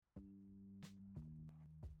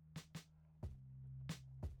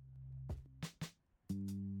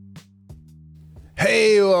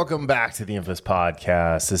Hey, welcome back to the Infamous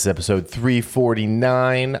Podcast. This is episode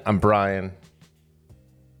 349. I'm Brian.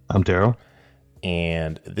 I'm Daryl.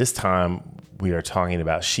 And this time we are talking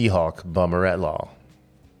about She-Hulk Bummer at Law.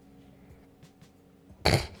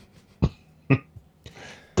 Dun,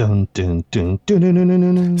 dun, dun, dun, dun, dun,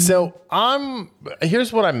 dun, dun. So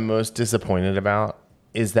here's what I'm most disappointed about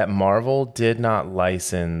is that Marvel did not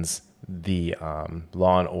license the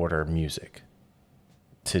Law and Order music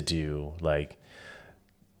to do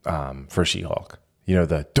for She-Hulk. You know,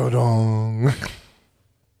 the dong.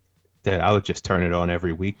 I would just turn it on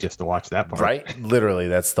every week just to watch that part. Right? Literally,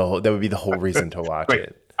 that would be the whole reason to watch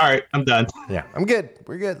it. All right, I'm done. Yeah, I'm good.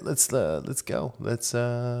 We're good. Let's go.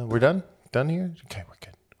 We're done? Done here? Okay,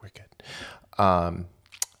 we're good.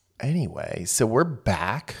 Anyway, so we're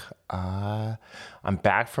back. I'm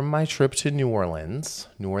back from my trip to New Orleans,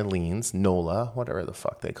 NOLA, whatever the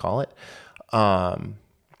fuck they call it.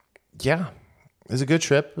 Yeah, it was a good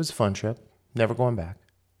trip. It was a fun trip. Never going back.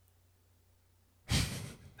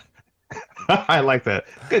 I like that.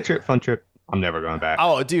 Good trip, fun trip. I'm never going back.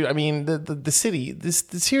 Oh, dude, I mean, the city,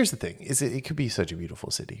 this here's the thing, is it could be such a beautiful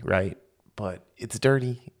city, right? But it's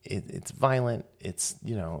dirty, it's violent, it's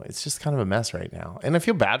just kind of a mess right now. And I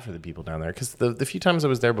feel bad for the people down there because the few times I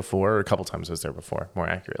was there before, or a couple times I was there before, more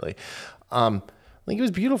accurately, it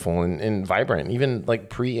was beautiful and vibrant, even like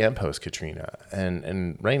pre and post Katrina.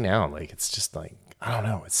 And right now, it's just I don't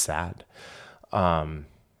know, it's sad. I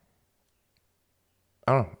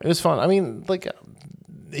don't know. It was fun. I mean,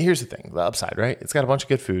 here's the thing, the upside, right? It's got a bunch of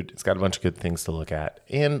good food. It's got a bunch of good things to look at.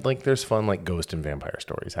 And there's fun, ghost and vampire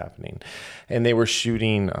stories happening. And they were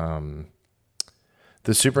shooting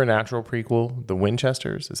the Supernatural prequel, The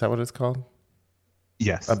Winchesters. Is that what it's called?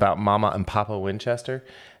 Yes. About Mama and Papa Winchester.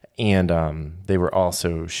 And they were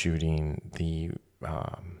also shooting the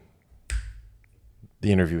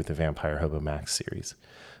Interview with the Vampire Hobo Max series.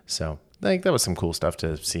 So that was some cool stuff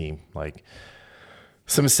to see,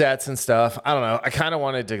 some sets and stuff. I don't know. I kind of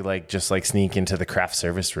wanted to just sneak into the craft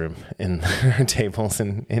service room in their tables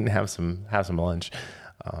and have some lunch,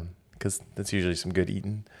 because that's usually some good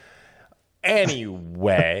eating.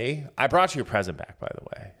 Anyway, I brought you a present back, by the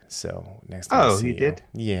way. So next time I see you did?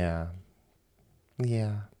 Yeah.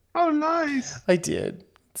 Oh, nice. I did.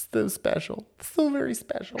 It's so special. So very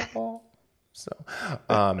special. So,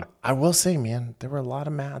 I will say, man, there was a lot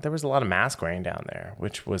of mask wearing down there,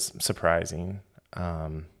 which was surprising. I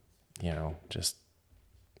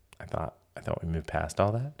thought we moved past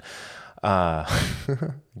all that.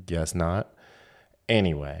 Guess not.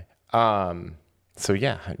 Anyway, so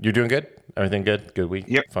yeah, you're doing good. Everything good? Good week?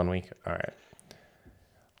 Yep. Fun week. All right.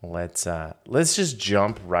 Let's just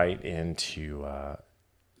jump right into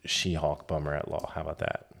She-Hulk Bummer at Law. How about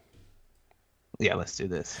that? Yeah, let's do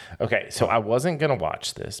this. Okay, so I wasn't gonna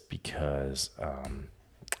watch this because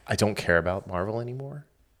I don't care about Marvel anymore,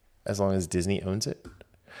 as long as Disney owns it.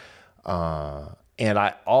 And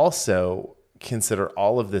I also consider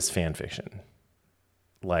all of this fan fiction,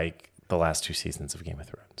 like the last 2 seasons of Game of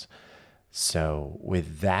Thrones. So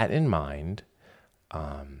with that in mind,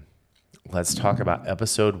 let's talk about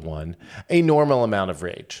episode 1, A Normal Amount of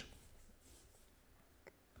Rage.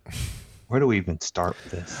 Where do we even start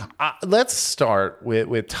with this? Let's start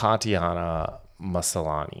with Tatiana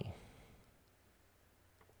Maslany.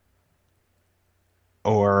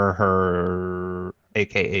 Or her,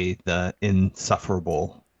 a.k.a. the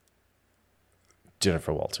insufferable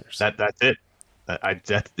Jennifer Walters. That's it.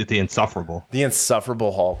 That's the insufferable. The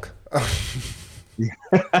insufferable Hulk.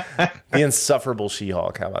 The insufferable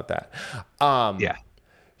She-Hulk. How about that? Yeah.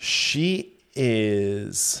 She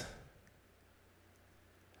is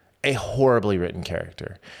a horribly written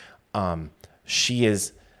character. She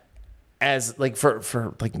is as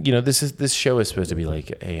this show is supposed to be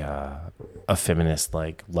a feminist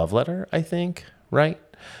love letter, I think, right?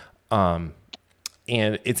 And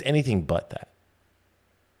it's anything but that.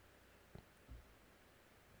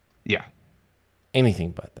 Yeah.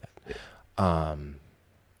 Anything but that.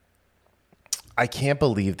 I can't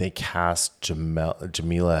believe they cast Jamil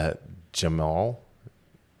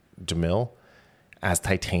as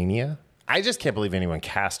Titania. I just can't believe anyone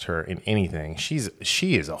cast her in anything. She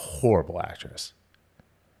is a horrible actress.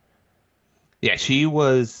 Yeah, she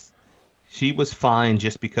was fine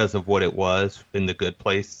just because of what it was in The Good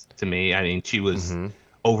Place to me. I mean, she was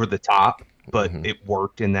over the top, but it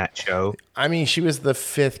worked in that show. I mean, she was the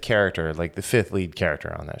fifth character, the fifth lead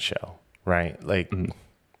character on that show, right?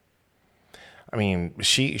 I mean,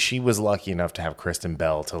 she was lucky enough to have Kristen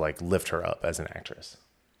Bell to lift her up as an actress.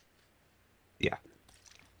 Yeah.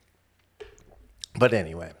 But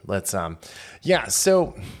anyway, let's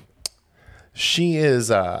so she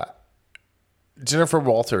is Jennifer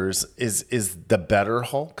Walters is the better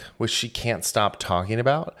Hulk, which she can't stop talking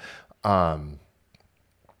about.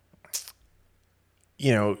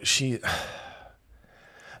 She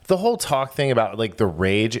the whole talk thing about like the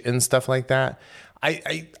rage and stuff like that.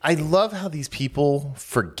 I love how these people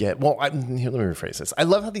forget. Well, let me rephrase this. I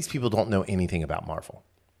love how these people don't know anything about Marvel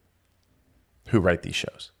who write these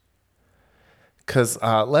shows. Because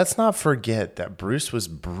let's not forget that Bruce was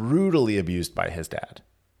brutally abused by his dad,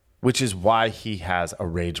 which is why he has a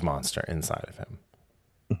rage monster inside of him.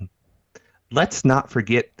 Let's not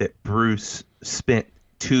forget that Bruce spent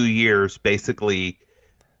 2 years basically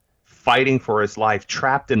fighting for his life,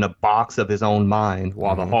 trapped in a box of his own mind,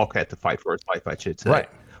 while the Hulk had to fight for his life, I should say. Right.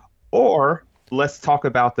 Or let's talk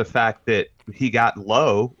about the fact that he got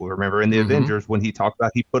low. Remember in the Avengers when he talked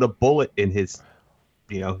about he put a bullet in his,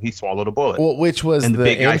 he swallowed a bullet. Well, which was and the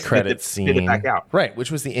end credit scene. Spit it back out. Right. Which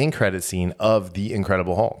was the end credit scene of The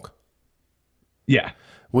Incredible Hulk. Yeah.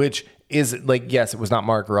 Which is like, yes, it was not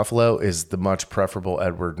Mark Ruffalo, is the much preferable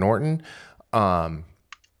Edward Norton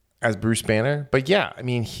as Bruce Banner. But yeah, I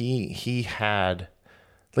mean, he had,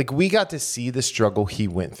 like, we got to see the struggle he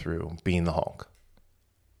went through being the Hulk.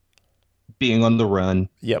 Being on the run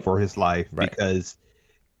Yep. for his life Right. because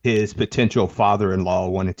his potential father-in-law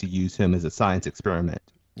wanted to use him as a science experiment.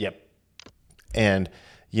 Yep. And,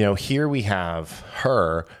 here we have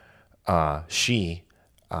her,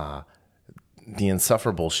 the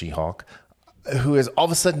insufferable She-Hulk, who is all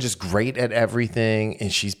of a sudden just great at everything,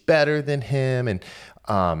 and she's better than him. And,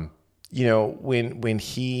 when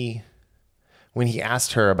he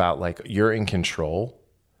asked her about, like, you're in control,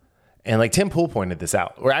 and like Tim Pool pointed this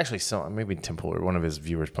out, or actually maybe Tim Pool or one of his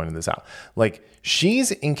viewers pointed this out, like,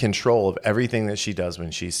 she's in control of everything that she does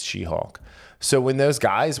when she's She-Hulk. So when those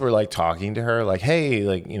guys were like talking to her, like, hey,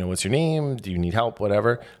 like, what's your name? Do you need help?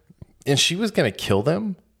 Whatever. And she was going to kill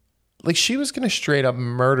them. Like, she was going to straight up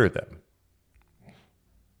murder them.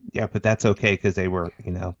 Yeah, but that's okay because they were,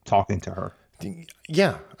 talking to her.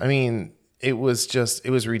 Yeah. I mean, it was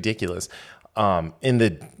ridiculous. In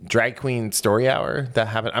the drag queen story hour that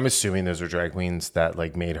happened, I'm assuming those are drag queens that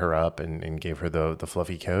like made her up and gave her the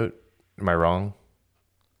fluffy coat. Am I wrong?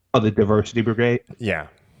 Oh, the Diversity Brigade? Yeah.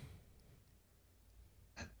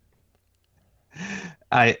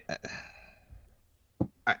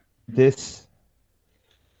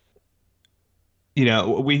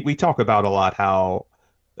 We talk about a lot how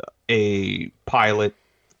a pilot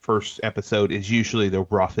first episode is usually the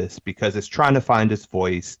roughest because it's trying to find its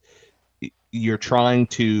voice. You're trying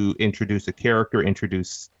to introduce a character,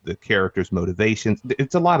 introduce the character's motivations.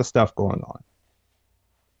 It's a lot of stuff going on.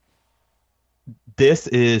 This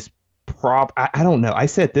is I don't know. I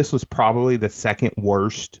said this was probably the second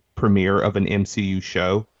worst premiere of an MCU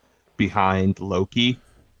show behind Loki.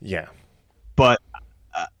 Yeah. But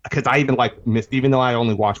because I even even though I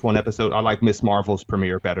only watched one episode, I like Miss Marvel's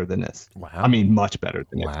premiere better than this. Wow. I mean, much better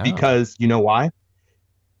than Wow. this. Because you know why?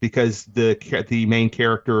 Because the main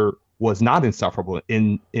character was not insufferable.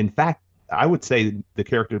 In fact, I would say the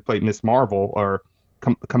character who played Miss Marvel or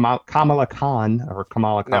Kamala Khan. No, it's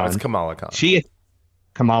Kamala Khan.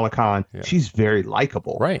 Kamala Khan. Yeah. She's very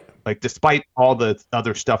likable. Right. Like, despite all the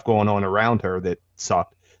other stuff going on around her that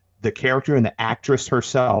sucked, the character and the actress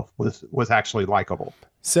herself was actually likable.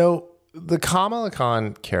 So the Kamala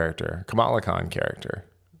Khan character, Kamala Khan,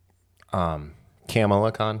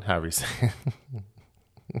 however you say it.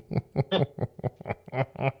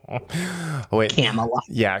 Oh, wait. Kamala.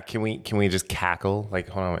 Yeah, can we just cackle? Like,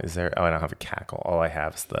 hold on, is there? Oh, I don't have a cackle. All I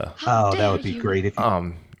have is the. Oh, that would be great if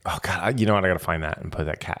you. Oh God, you know what? I gotta find that and put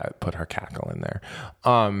her cackle in there.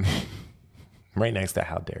 Right next to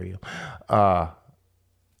how dare you.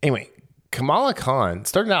 Anyway, Kamala Khan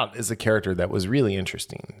started out as a character that was really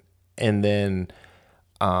interesting, and then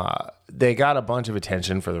they got a bunch of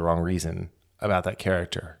attention for the wrong reason about that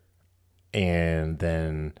character, and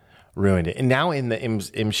then ruined it. And now in the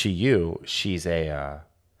MCU, she's a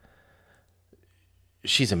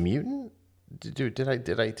mutant.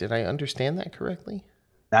 Did I understand that correctly?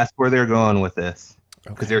 That's where they're going with this,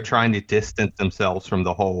 because they're trying to distance themselves from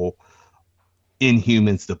the whole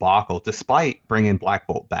Inhumans debacle, despite bringing Black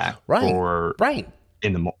Bolt back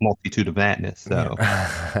in the Multitude of Madness. So,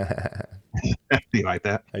 you like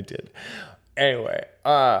that? I did. Anyway,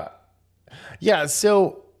 yeah.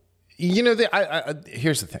 So, here's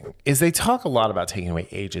the thing: is they talk a lot about taking away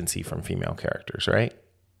agency from female characters, right?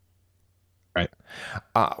 Right.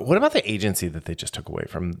 What about the agency that they just took away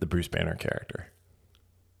from the Bruce Banner character?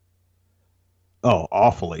 Oh,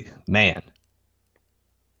 awfully, man.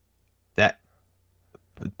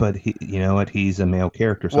 But he, you know what? He's a male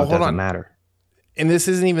character, so it doesn't matter. And this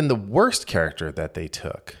isn't even the worst character that they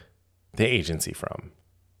took the agency from?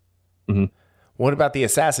 Mm-hmm. What about the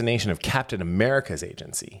assassination of Captain America's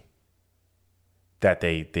agency? That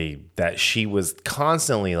that she was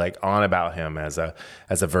constantly like on about him as a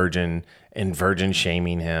virgin and virgin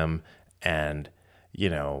shaming him, and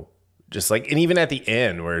just like, and even at the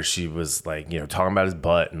end where she was like talking about his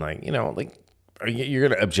butt and like like, you're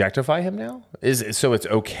gonna objectify him now? So it's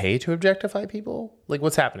okay to objectify people? Like,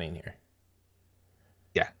 what's happening here?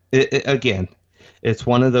 Yeah. Again, it's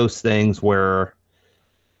one of those things where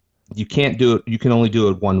you can't do it. You can only do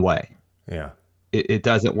it one way. Yeah. It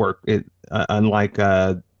doesn't work. Unlike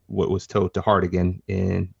what was told to Hartigan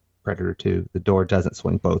in Predator 2, the door doesn't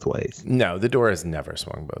swing both ways. No, the door has never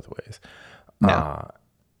swung both ways. No.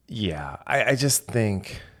 Yeah, I just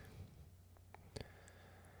think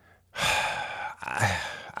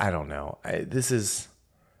I don't know. This is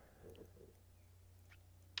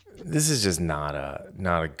just not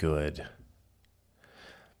a good.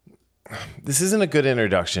 This isn't a good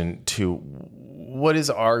introduction to what is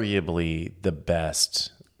arguably the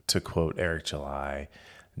best, to quote Eric July,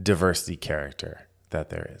 diversity character that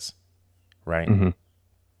there is, right?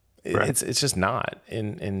 Mm-hmm. Right. It's just not.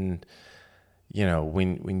 And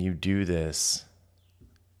when you do this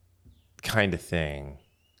kind of thing,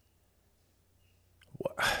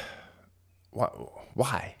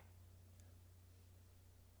 why?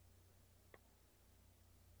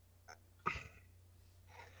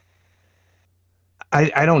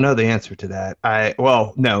 I don't know the answer to that.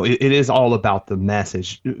 No, it is all about the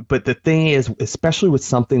message. But the thing is, especially with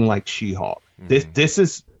something like She-Hulk, this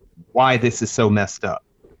is why this is so messed up.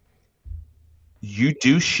 You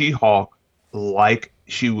do She-Hulk like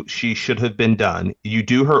she should have been done. You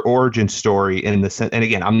do her origin story in the sense, and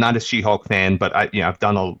again, I'm not a She-Hulk fan, but I've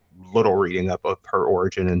done a little reading up of her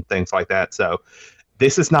origin and things like that. So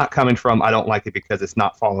this is not coming from I don't like it because it's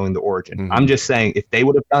not following the origin. Mm-hmm. I'm just saying if they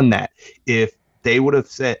would have done that, if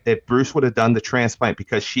Bruce would have done the transplant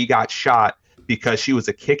because she got shot because she was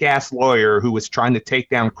a kick-ass lawyer who was trying to take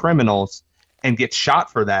down criminals and get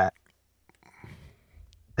shot for that,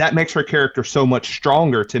 that makes her character so much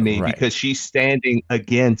stronger to me, right? Because she's standing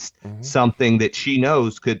against something that she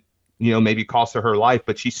knows could, maybe cost her life,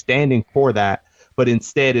 but she's standing for that. But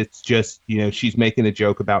instead it's just, she's making a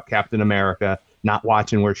joke about Captain America, not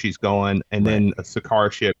watching where she's going. And then a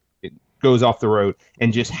Sakaar ship goes off the road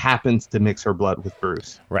and just happens to mix her blood with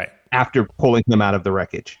Bruce. Right. After pulling him out of the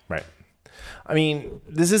wreckage. Right. I mean,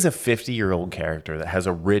 this is a 50-year-old character that has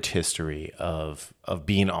a rich history of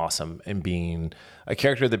being awesome and being a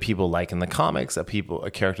character that people like in the comics, a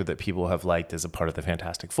character that people have liked as a part of the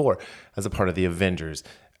Fantastic Four, as a part of the Avengers,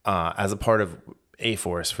 as a part of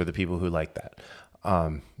A-Force for the people who like that.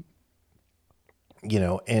 And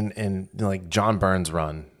like John Byrne's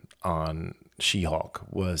run on She-Hulk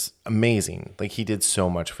was amazing. Like, he did so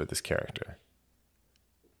much for this character.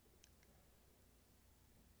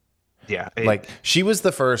 Yeah. Like, she was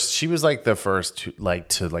the first to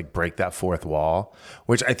break that fourth wall,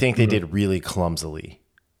 which I think they did really clumsily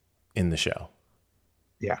in the show.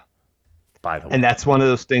 Yeah. By the way. And that's one of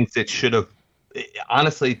those things that should have,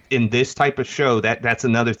 honestly, in this type of show, that's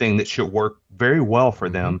another thing that should work very well for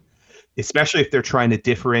them, especially if they're trying to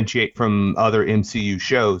differentiate from other MCU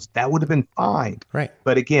shows. That would have been fine. Right.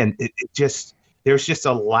 But again, there's just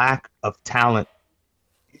a lack of talent.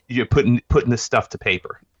 You're putting this stuff to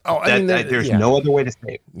paper. Oh, I mean, there's no other way to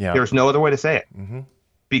say it. Yeah. There's no other way to say it.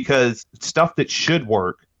 Because stuff that should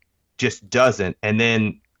work just doesn't. And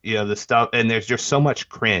then, the stuff, and there's just so much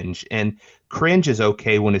cringe. And cringe is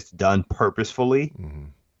okay when it's done purposefully.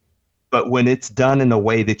 But when it's done in a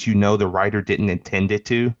way that the writer didn't intend it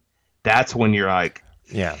to, that's when you're like...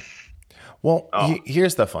 Yeah. Well,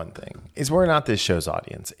 here's the fun thing, is we're not this show's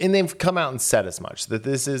audience. And they've come out and said as much, that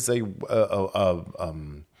this is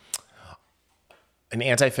an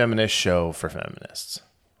anti-feminist show for feminists,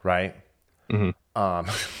 right?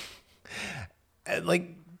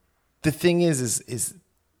 Like, the thing is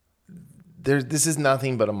this is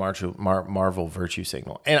nothing but a Marvel virtue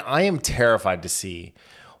signal. And I am terrified to see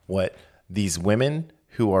what these women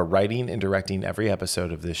who are writing and directing every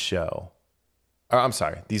episode of this show,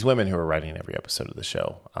 these women who are writing every episode of the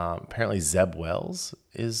show, apparently Zeb Wells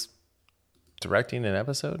is directing an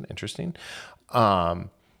episode, interesting, are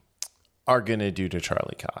going to do to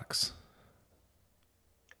Charlie Cox.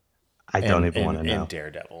 I don't even want to know. And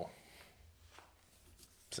Daredevil.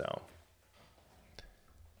 So,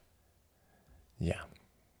 yeah.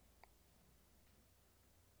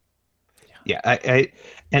 Yeah,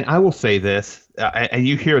 I will say this, and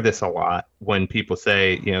you hear this a lot when people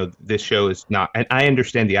say, this show is not, and I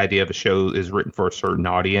understand the idea of a show is written for a certain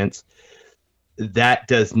audience. That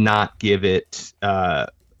does not give it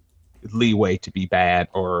leeway to be bad,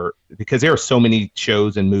 or because there are so many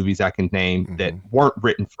shows and movies I can name that weren't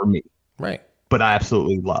written for me, Right. but I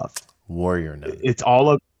absolutely love. Warrior Nun. It's all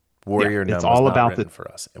of Warrior Nun it's was all not about written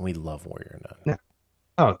for us, and we love Warrior Nun. Yeah.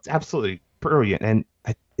 Oh, it's absolutely brilliant. And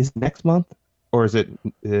is it next month, or is it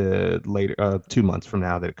later? 2 months from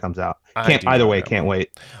now that it comes out. Either way, can't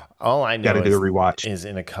wait. All I know Got to do a rewatch. Is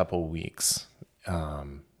in a couple weeks.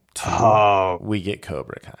 We get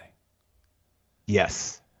Cobra Kai.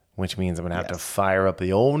 Yes. Which means I'm gonna have to fire up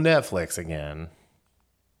the old Netflix again.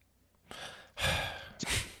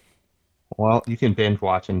 Well, you can binge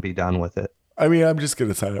watch and be done with it. I mean, I'm just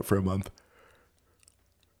gonna sign up for a month.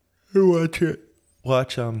 Watch it.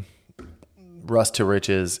 Watch Rust to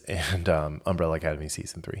Riches and Umbrella Academy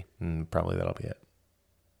season 3. And probably that'll be it.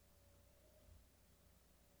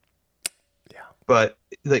 Yeah. But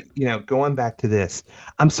going back to this,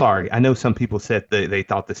 I'm sorry. I know some people said they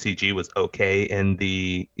thought the CG was okay in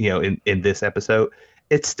the in this episode.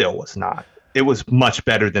 It still was not. It was much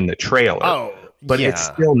better than the trailer. Oh. But it's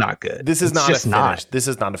still not good. This is This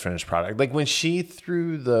is not a finished product. Like when she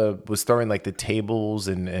was throwing like the tables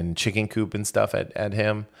and chicken coop and stuff at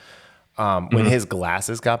him. When his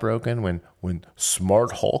glasses got broken, when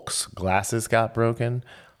Smart Hulk's glasses got broken,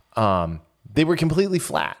 they were completely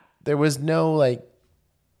flat. There was no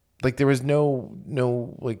there was no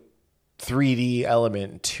 3D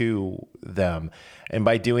element to them, and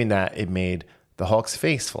by doing that, it made the Hulk's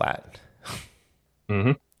face flat.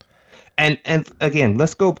 Mm-hmm. And again,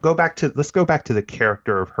 let's go back to the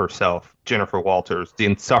character of herself, Jennifer Walters, the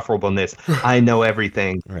insufferableness. I know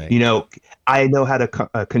everything. Right. I know how to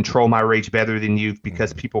control my rage better than you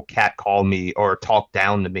because people catcall me or talk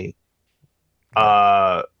down to me.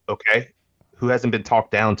 Okay. Who hasn't been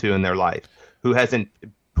talked down to in their life? Who hasn't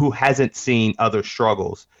seen other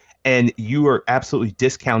struggles? And you are absolutely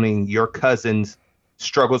discounting your cousin's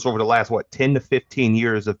struggles over the last 10 to 15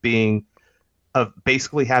 years of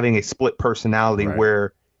basically having a split personality, right,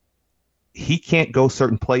 where he can't go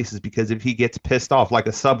certain places because if he gets pissed off, like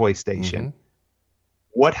a subway station,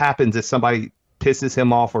 what happens if somebody pisses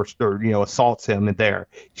him off or assaults him in there?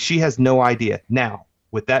 She has no idea. Now,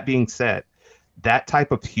 with that being said, that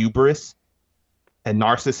type of hubris and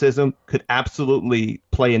narcissism could absolutely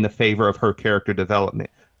play in the favor of her character development.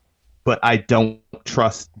 But I don't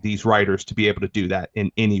trust these writers to be able to do that in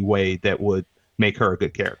any way that would make her a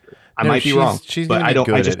good character. I might be wrong, but I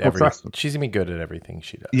just don't trust them. She's gonna be good at everything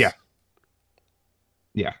she does.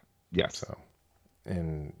 Yeah. So,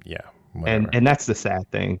 and and that's the sad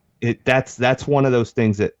thing. That's one of those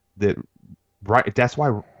things that right. That's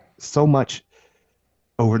why so much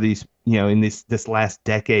over these in this last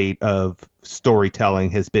decade of storytelling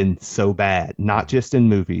has been so bad. Not just in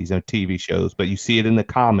movies and TV shows, but you see it in the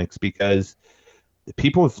comics because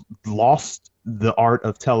people have lost the art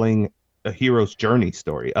of telling a hero's journey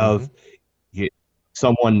story of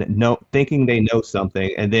someone thinking they know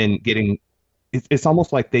something and then getting it's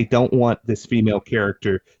almost like they don't want this female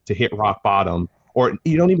character to hit rock bottom, or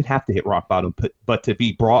you don't even have to hit rock bottom, but to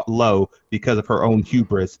be brought low because of her own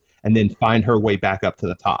hubris and then find her way back up to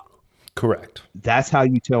the top. Correct. That's how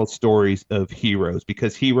you tell stories of heroes,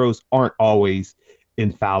 because heroes aren't always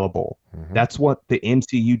infallible. That's what the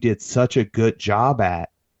MCU did such a good job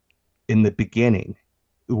at in the beginning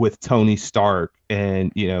with Tony Stark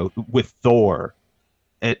and with Thor.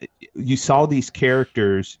 You saw these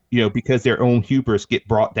characters because their own hubris get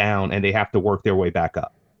brought down and they have to work their way back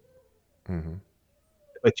up.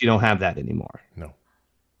 But you don't have that anymore. No,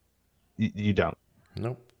 you don't.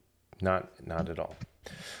 Nope, not at all.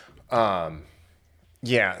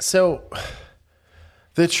 So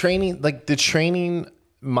the training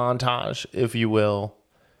montage, if you will,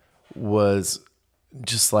 was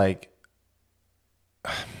just like,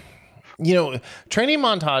 training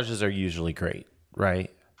montages are usually great, right?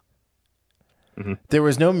 There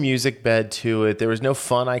was no music bed to it. There was no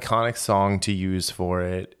fun, iconic song to use for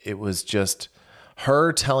it. It was just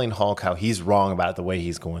her telling Hulk how he's wrong about the way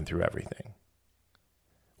he's going through everything.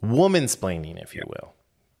 Womansplaining, if you will.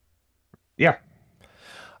 Yeah.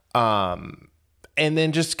 And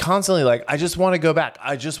then just constantly like, I just want to go back.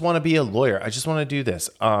 I just want to be a lawyer. I just want to do this.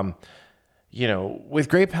 With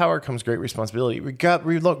great power comes great responsibility.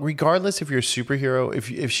 Regardless if you're a superhero,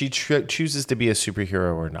 if she chooses to be a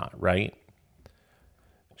superhero or not, right?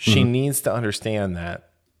 She needs to understand that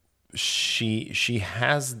she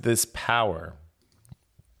has this power,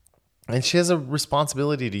 and she has a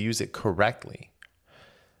responsibility to use it correctly,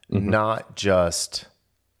 not just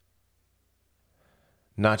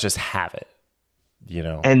have it.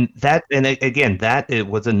 And again, it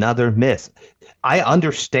was another miss. I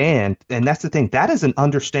understand, and that's the thing. That is an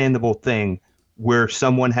understandable thing where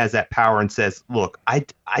someone has that power and says, look, I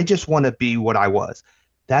just want to be what I was.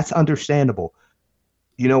 That's understandable.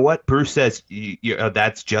 You know what? Bruce says,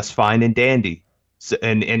 that's just fine and dandy. So,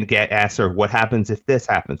 and asks her, what happens if this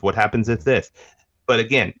happens? What happens if this? But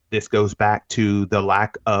again, this goes back to the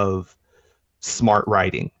lack of smart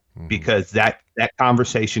writing, because that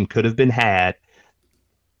conversation could have been had.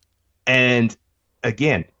 And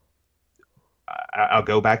again, I'll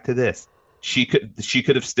go back to this. She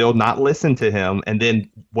could have still not listened to him, and then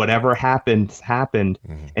whatever happened,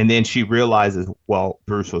 and then she realizes, well,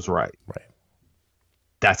 Bruce was right. Right.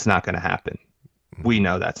 That's not going to happen. We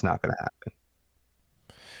know that's not going to happen.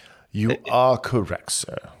 You are correct,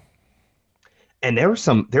 sir. And there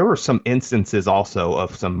were some instances also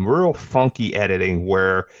of some real funky editing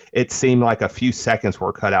where it seemed like a few seconds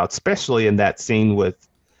were cut out, especially in that scene with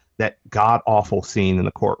that god awful scene in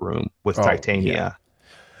the courtroom with Titania.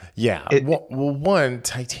 Yeah. One,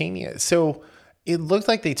 Titania. So it looked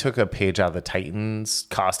like they took a page out of the Titans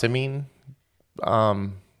costuming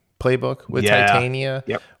playbook with Titania,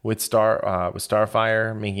 with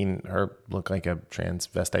Starfire, making her look like a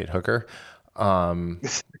transvestite hooker.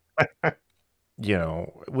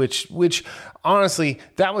 Which honestly,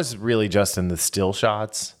 that was really just in the still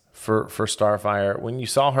shots for Starfire. When you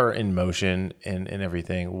saw her in motion and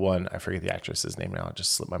everything, one, I forget the actress's name now, it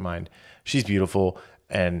just slipped my mind. She's beautiful,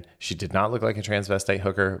 and she did not look like a transvestite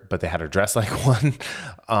hooker, but they had her dressed like one.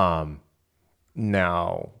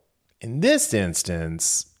 Now, in this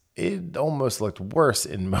instance, it almost looked worse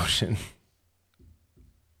in motion.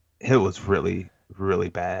 It was really, really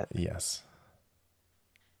bad. Yes.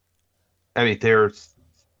 I mean, there's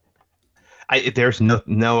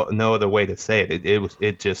no other way to say it. It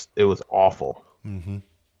was awful.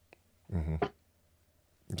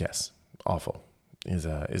 Yes, awful is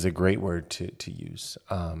a great word to use.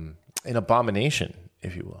 An abomination,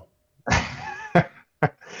 if you will.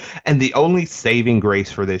 And the only saving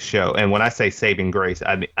grace for this show, and when I say saving grace,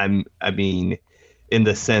 I mean in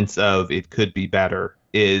the sense of it could be better,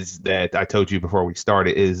 is that I told you before we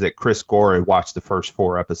started, is that Chris Gore had watched the first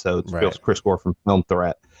 4 episodes. Right. Chris Gore from Film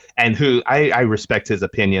Threat, and who I respect his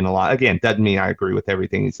opinion a lot. Again, doesn't mean I agree with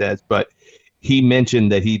everything he says, but he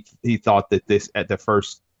mentioned that he thought that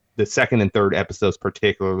the second and third episodes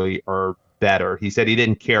particularly are better. He said he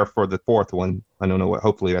didn't care for the 4th one. I don't know what.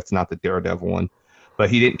 Hopefully that's not the Daredevil one, but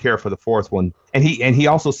he didn't care for the 4th one. And he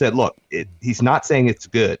also said, look, he's not saying it's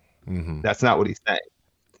good. That's not what he's saying.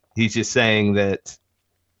 He's just saying that.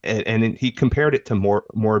 And he compared it to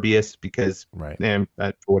Morbius because,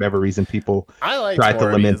 for whatever reason, people tried Morbius. To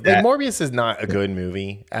limit that. Morbius is not a good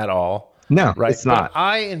movie at all. No, right? It's not. But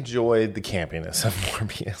I enjoyed the campiness of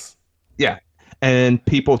Morbius. Yeah, and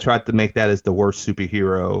people tried to make that as the worst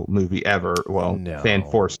superhero movie ever. Well, Fan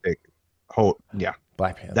Forstic.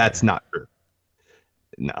 Black Panther. That's not true.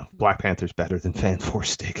 No, Black Panther's better than Fan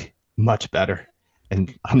Forstic. Much better.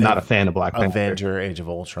 And I'm not a fan of Black Panther. Avenger, Age of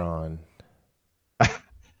Ultron.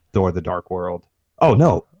 Thor: The Dark World. Oh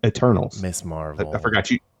no, Eternals. Miss Marvel. I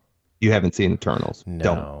forgot you haven't seen Eternals.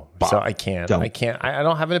 No, so I can't. I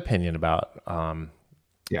don't have an opinion about.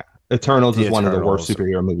 Eternals is one of the worst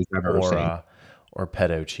superhero movies I've ever seen. Or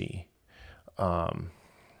Pedochi. No.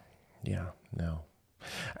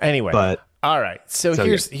 Anyway, all right. So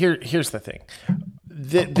here's the thing.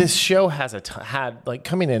 This show has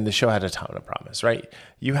coming in. The show had a ton of promise, right?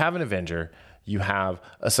 You have an Avenger. You have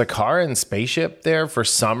a Sakaran spaceship there for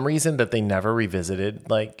some reason that they never revisited,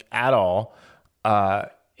 at all.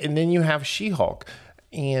 And then you have She-Hulk.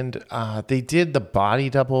 And they did the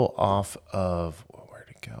body double off of, where'd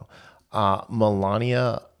it go?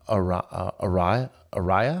 Melania Araya,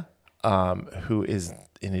 who is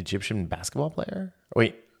an Egyptian basketball player.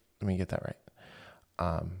 Wait, let me get that right.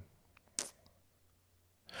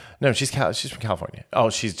 No, she's from California.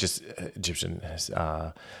 Oh, she's just Egyptian.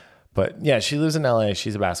 But yeah, she lives in LA.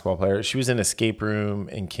 She's a basketball player. She was in Escape Room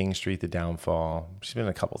in King Street, The Downfall. She's been in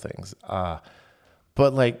a couple things.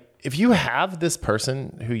 But if you have this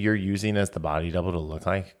person who you're using as the body double to look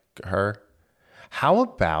like her, how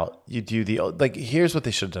about you do here's what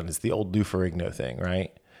they should have done is the old Lou Ferrigno thing,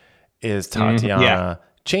 right? Is Tatiana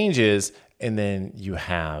changes, and then you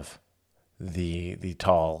have the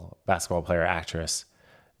tall basketball player actress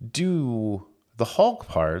do the Hulk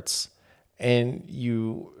parts, and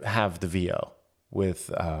you have the VO with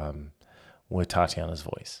Tatiana's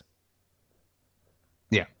voice.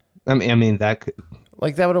 Yeah, I mean that could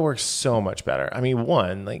that would have worked so much better. I mean,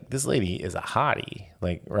 one, this lady is a hottie,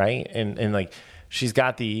 right, and she's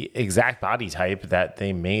got the exact body type that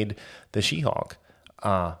they made the She-Hulk.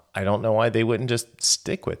 I don't know why they wouldn't just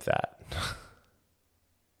stick with that.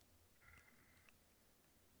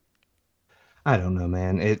 I don't know,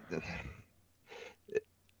 man.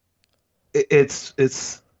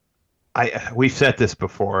 It's we've said this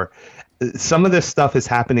before. Some of this stuff is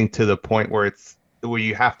happening to the point where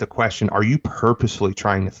you have to question, are you purposely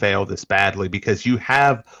trying to fail this badly? Because you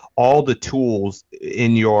have all the tools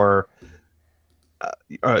in your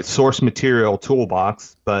source material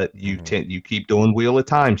toolbox, but you keep doing Wheel of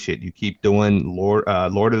Time shit. You keep doing Lord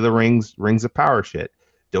of the Rings of Power shit,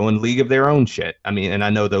 doing League of Their Own shit. I mean, and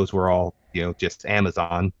I know those were all, just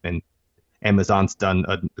Amazon, and Amazon's done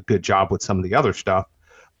a good job with some of the other stuff,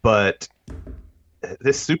 but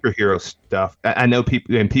this superhero stuff, I know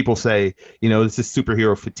people say, this is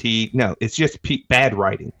superhero fatigue. No, it's just bad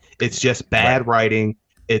writing. It's just bad writing.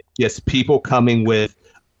 It's just people coming with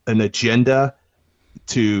an agenda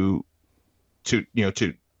to toot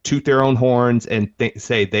their own horns and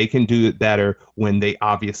say they can do it better when they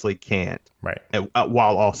obviously can't. Right.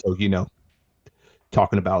 While also,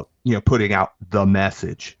 talking about, putting out the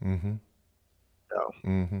message. Mm-hmm.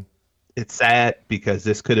 So it's sad because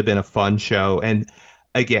this could have been a fun show. And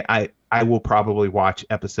again, I will probably watch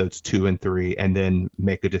episodes 2 and 3 and then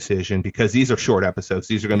make a decision, because these are short episodes.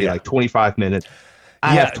 These are going to be like 25 minutes.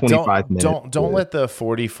 I have 25 minutes. Don't let the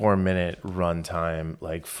 44-minute runtime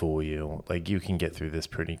like fool you. Like, you can get through this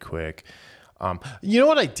pretty quick. You know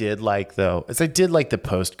what I did like, though, is I did like the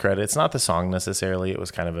post credits, not the song necessarily. It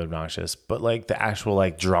was kind of obnoxious, but like the actual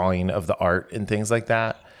like drawing of the art and things like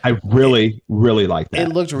that. I really like that. It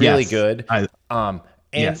looked really good. And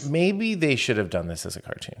maybe they should have done this as a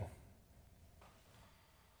cartoon.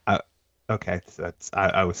 Okay, so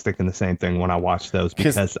I was thinking the same thing when I watched those,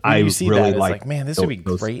 because I really like, man, this would be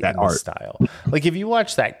great in this style. Like, if you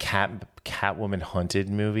watch that Catwoman Hunted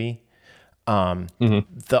movie,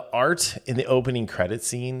 the art in the opening credit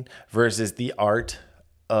scene versus the art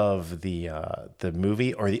of the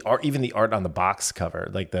movie, or the art, even the art on the box cover,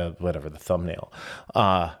 like the thumbnail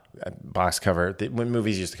box cover. When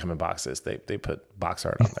movies used to come in boxes, they put box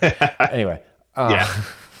art on there. Anyway,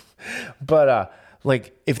 but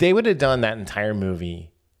like, if they would have done that entire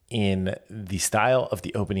movie in the style of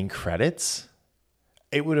the opening credits,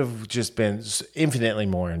 it would have just been infinitely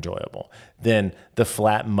more enjoyable than the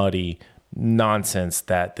flat, muddy nonsense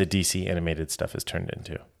that the DC animated stuff has turned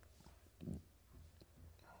into.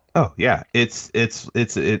 Oh yeah, it's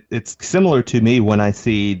similar to me when I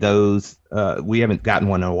see those. We haven't gotten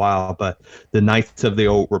one in a while, but the Knights of the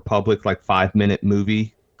Old Republic, like 5-minute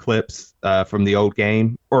movie clips from the old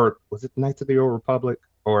game, or was it Knights of the Old Republic,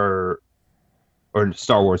 or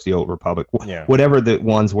Star Wars: The Old Republic? Yeah. Whatever the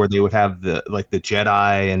ones where they would have the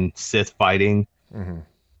Jedi and Sith fighting. Mm-hmm.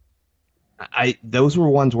 Those were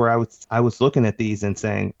ones where I was looking at these and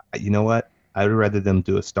saying, you know what, I would rather them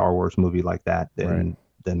do a Star Wars movie like that than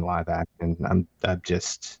live action. I'm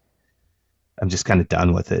just kind of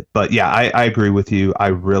done with it. But yeah, I agree with you. I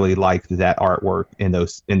really liked that artwork in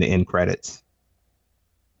the end credits.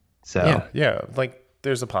 So yeah, like,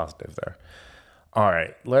 there's a positive there. All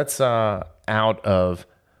right, let's out of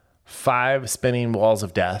 5 spinning walls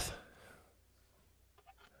of death.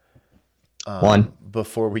 1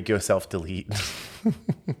 before we go self-delete.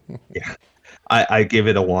 Yeah, I give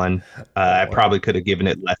it a 1. I probably could have given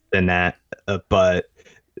it less than that, but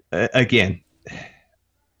again,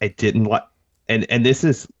 I didn't like, and this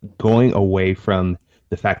is going away from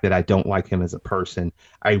the fact that I don't like him as a person.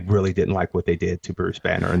 I really didn't like what they did to Bruce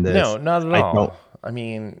Banner in this. No, not at all. I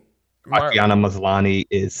mean, Tatiana Maslany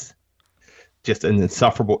is just an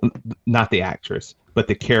insufferable, not the actress, but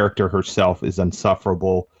the character herself is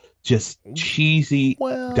insufferable. Just cheesy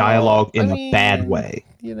dialogue in a bad way.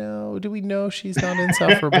 Do we know she's not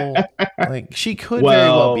insufferable? Like, she could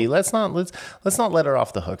very well be. Let's not let her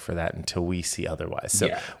off the hook for that until we see otherwise.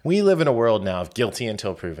 So we live in a world now of guilty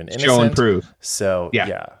until proven innocent. Show and prove. So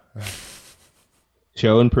yeah.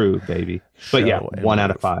 Show and prove, baby. But 1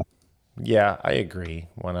 out of 5. Yeah, I agree.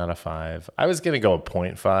 1 out of 5. I was gonna go a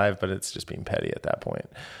 0.5, but it's just being petty at that point.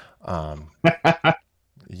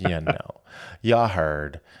 Y'all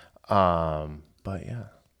heard. But yeah.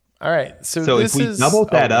 All right. So if we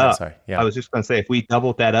doubled that up, I was just going to say, if we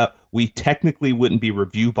doubled that up, we technically wouldn't be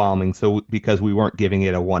review bombing. So because we weren't giving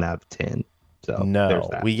it a 1 out of 10. So no,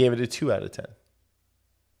 we gave it a 2 out of 10.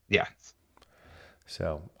 Yeah.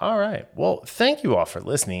 So, all right. Well, thank you all for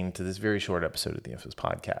listening to this very short episode of the Infamous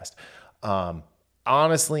Podcast.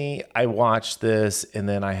 Honestly, I watched this and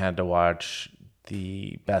then I had to watch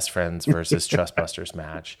the Best Friends versus Trustbusters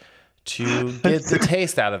match to get the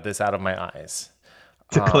taste out of my eyes,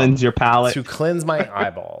 to cleanse your palate, to cleanse my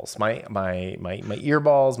eyeballs, my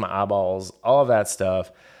earballs, my eyeballs, all of that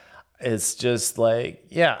stuff. It's just like,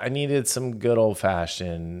 I needed some good old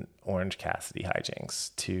fashioned Orange Cassidy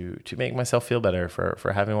hijinks to make myself feel better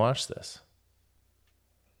for having watched this.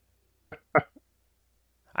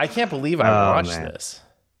 I can't believe I watched this.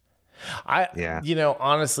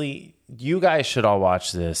 Honestly, you guys should all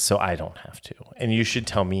watch this so I don't have to. And you should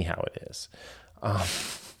tell me how it is.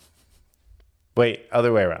 Wait,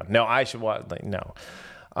 other way around. No, I should watch. No.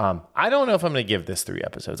 I don't know if I'm going to give this 3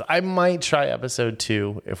 episodes. I might try episode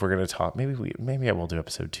 2 if we're going to talk. Maybe I will do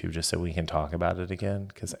episode 2 just so we can talk about it again,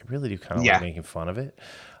 because I really do kind of like making fun of it.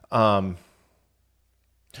 You know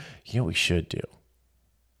what we should do?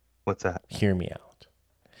 What's that? Hear me out.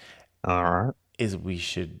 All right. Is we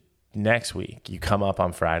should, next week, you come up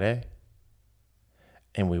on Friday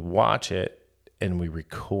and we watch it and we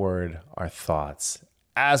record our thoughts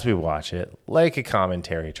as we watch it, like a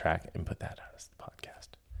commentary track, and put that out as the podcast.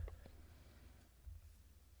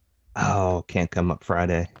 Oh, can't come up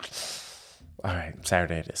Friday. All right,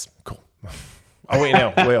 Saturday it is. Cool. Oh, wait,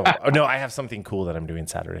 no. Oh, no, I have something cool that I'm doing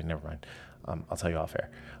Saturday. Never mind. I'll tell you off air.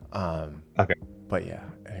 Okay. But yeah,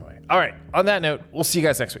 anyway. All right, on that note, we'll see you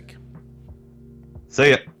guys next week.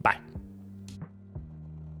 See ya. Bye.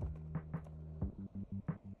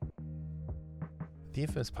 The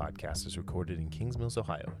Infamous Podcast is recorded in Kings Mills,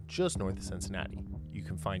 Ohio, just north of Cincinnati. You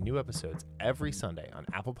can find new episodes every Sunday on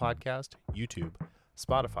Apple Podcast, YouTube,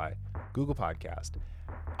 Spotify, Google Podcast,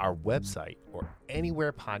 our website, or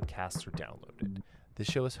anywhere podcasts are downloaded. This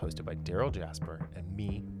show is hosted by Daryl Jasper and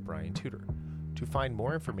me, Brian Tudor. To find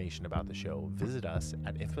more information about the show, visit us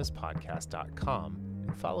at infamouspodcast.com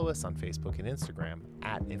and follow us on Facebook and Instagram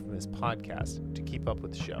at Infamous Podcast to keep up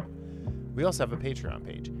with the show. We also have a Patreon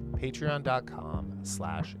page,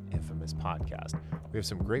 patreon.com/Infamous Podcast. We have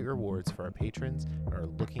some great rewards for our patrons and are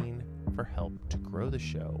looking for help to grow the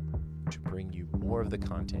show to bring you more of the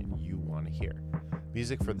content you want to hear.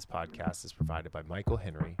 Music for this podcast is provided by Michael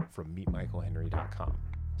Henry from meetmichaelhenry.com.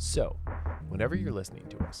 So, whenever you're listening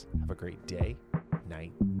to us, have a great day,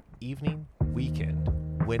 night, evening, weekend,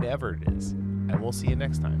 whenever it is, and we'll see you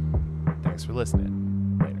next time. Thanks for listening.